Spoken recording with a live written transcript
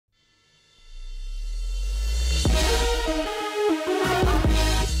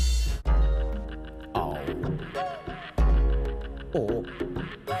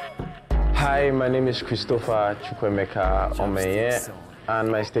Hi, my name is Christopher Chukwemeka Omeye, and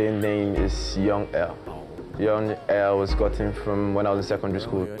my stage name is Young L. Young L was gotten from when I was in secondary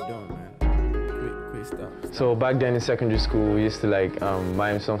school. So back then in secondary school, we used to like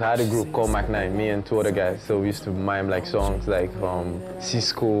mime songs. I had a group called Mac 9, me and two other guys. So we used to mime like songs like from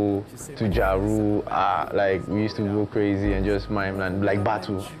Cisco to Jaru. Like we used to go crazy and just mime and like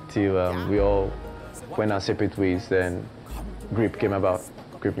battle till we all went our separate ways. Then Grip came about.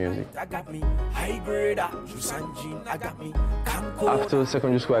 Grip music. After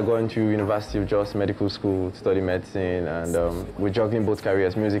secondary school, I got into University of Jos Medical School to study medicine, and we're juggling both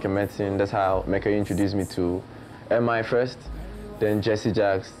careers, music and medicine. That's how Mecca introduced me to MI first, then Jesse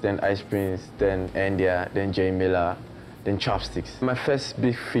Jacks, then Ice Prince, then India, then Jay Miller, then Chopsticks. My first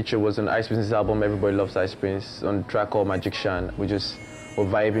big feature was on Ice Prince's album Everybody Loves Ice Prince, on a track called Magician. We just were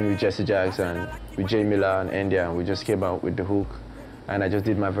vibing with Jesse Jacks and with Jay Miller and India, and we just came out with the hook. And I just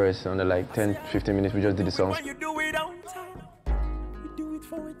did my verse under like 10-15 minutes. We just did the song.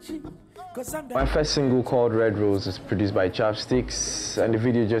 My first single called Red Rose is produced by Chopsticks, and the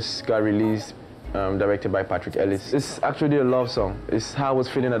video just got released, directed by Patrick Ellis. It's actually a love song. It's how I was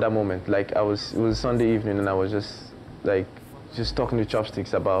feeling at that moment. Like it was Sunday evening, and I was just talking to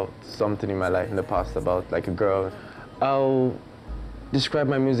Chopsticks about something in my life in the past, about like a girl. I'll describe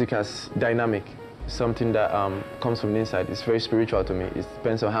my music as dynamic. Something that comes from the inside. It's very spiritual to me. It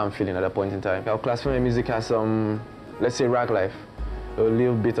depends on how I'm feeling at that point in time. I'll classify my music as let's say rag life, a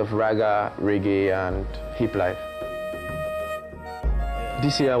little bit of raga, reggae, and hip life.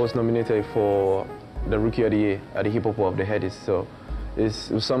 This year I was nominated for the Rookie of the Year at the Hip Hop of the Headies. So it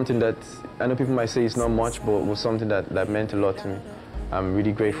was something that I know people might say it's not much, but it was something that meant a lot to me. I'm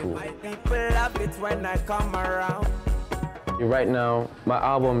really grateful. Right now, my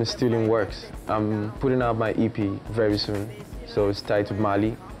album is still in works. I'm putting out my EP very soon. So it's titled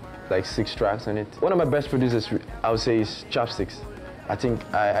Mali, like 6 tracks on it. One of my best producers, I would say, is Chopsticks. I think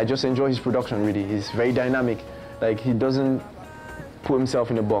I just enjoy his production, really. He's very dynamic. Like, he doesn't put himself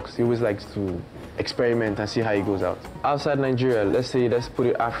in a box. He always likes to experiment and see how he goes out. Outside Nigeria, let's put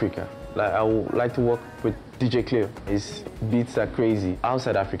it Africa. Like, I would like to work with DJ Cleo. His beats are crazy.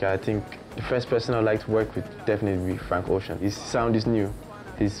 Outside Africa, I think the first person I'd like to work with definitely be Frank Ocean. His sound is new.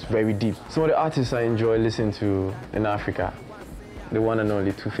 He's very deep. Some of the artists I enjoy listening to in Africa, the one and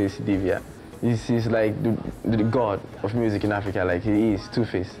only Two-Face Divya. He's like the god of music in Africa. Like he is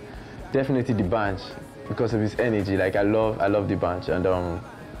Two-Face. Definitely the Bunch because of his energy. Like I love the Bunch. And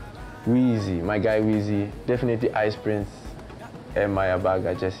Weezy, my guy Weezy. Definitely Ice Prince, Maya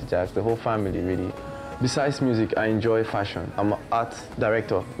Baga, Jesse Jacks, the whole family really. Besides music, I enjoy fashion. I'm an art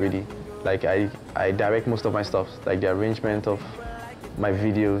director really. Like I direct most of my stuff, like the arrangement of my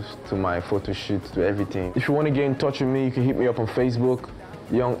videos to my photo shoots to everything. If you want to get in touch with me, you can hit me up on Facebook,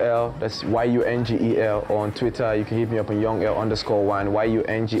 Young L, that's YUNGEL, or on Twitter, you can hit me up on YoungL_1,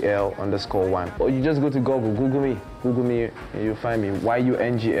 YUNGL_1. Or you just go to Google me, and you'll find me,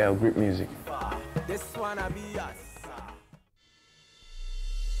 YUNGL Grip Music. This wanna be us.